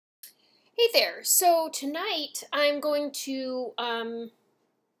Hey there. So tonight I'm going to let's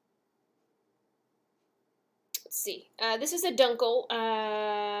see. This is a Dunkel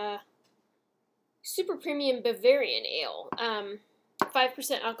super premium Bavarian ale.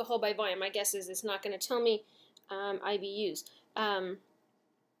 5% alcohol by volume. My guess is it's not going to tell me IBUs.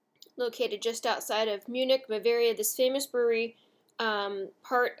 Located just outside of Munich, Bavaria, this famous brewery,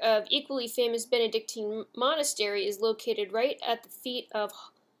 part of equally famous Benedictine monastery, is located right at the feet of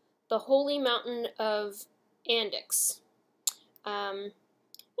the holy mountain of Andechs.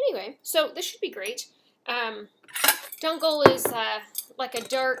 Anyway, so this should be great. Dunkel is like a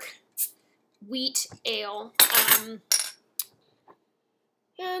dark wheat ale,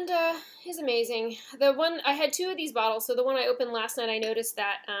 and is amazing. The one I had two of these bottles, so the one I opened last night, I noticed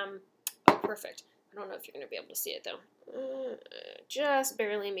that. Oh, perfect. I don't know if you're gonna be able to see it though. Just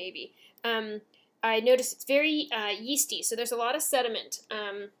barely, maybe. I noticed it's very yeasty, so there's a lot of sediment.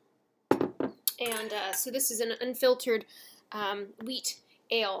 So this is an unfiltered wheat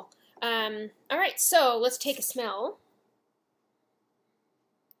ale. All right, so let's take a smell.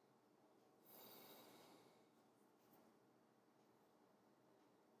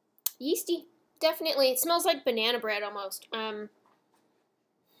 Yeasty, definitely. It smells like banana bread almost.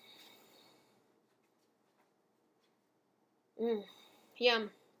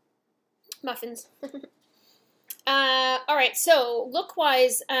 Yum. Muffins. All right, so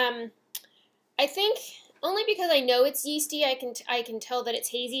look-wise, I think only because I know it's yeasty, I can tell that it's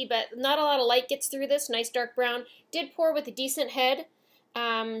hazy, but not a lot of light gets through this. Nice dark brown. Did pour with a decent head.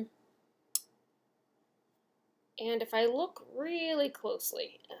 And if I look really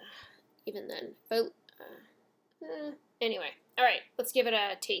closely, even then, anyway, all right, let's give it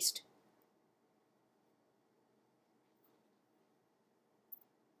a taste.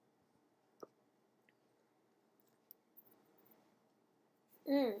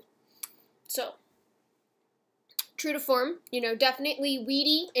 So, true to form, you know, definitely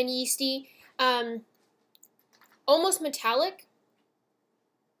weedy and yeasty, almost metallic.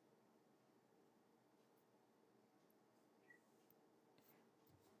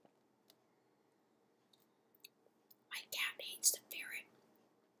 My cat hates the ferret.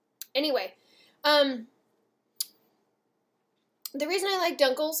 Anyway, the reason I like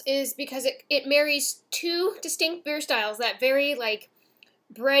Dunkels is because it marries two distinct beer styles, that very, like,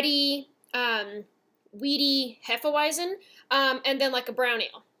 bready, weedy Hefeweizen, and then like a brown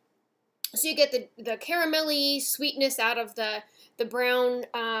ale. So you get the caramelly sweetness out of the brown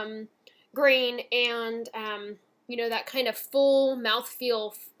grain, and you know, that kind of full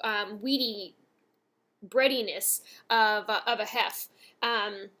mouthfeel weedy breadiness of a hef.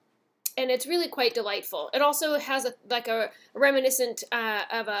 And it's really quite delightful. It also has a reminiscent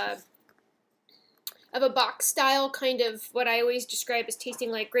of a box style, kind of what I always describe as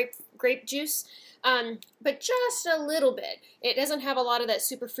tasting like grape juice, but just a little bit. It doesn't have a lot of that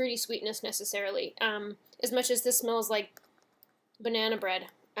super fruity sweetness necessarily, as much as this smells like banana bread.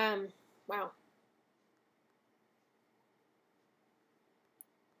 Wow.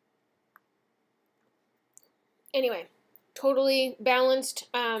 Anyway, totally balanced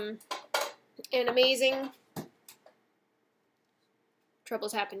and amazing.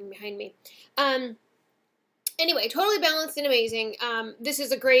 Trouble's happening behind me. Anyway, totally balanced and amazing. This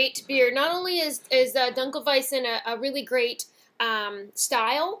is a great beer. Not only is Dunkelweizen a really great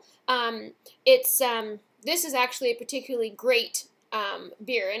style, this is actually a particularly great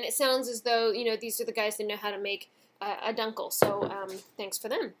beer, and it sounds as though, you know, these are the guys that know how to make a Dunkel, so thanks for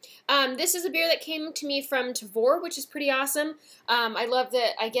them. This is a beer that came to me from Tavour, which is pretty awesome. I love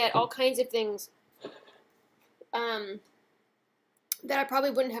that I get all kinds of things that I probably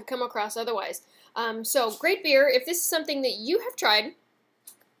wouldn't have come across otherwise. So great beer. If this is something that you have tried,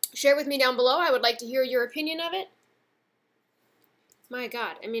 share with me down below. I would like to hear your opinion of it. My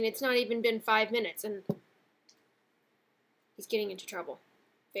God, I mean, it's not even been 5 minutes, and he's getting into trouble.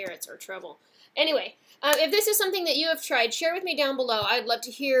 Ferrets are trouble. Anyway, if this is something that you have tried, share with me down below. I'd love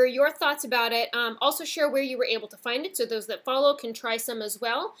to hear your thoughts about it. Also share where you were able to find it so those that follow can try some as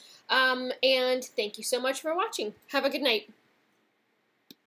well. And thank you so much for watching. Have a good night.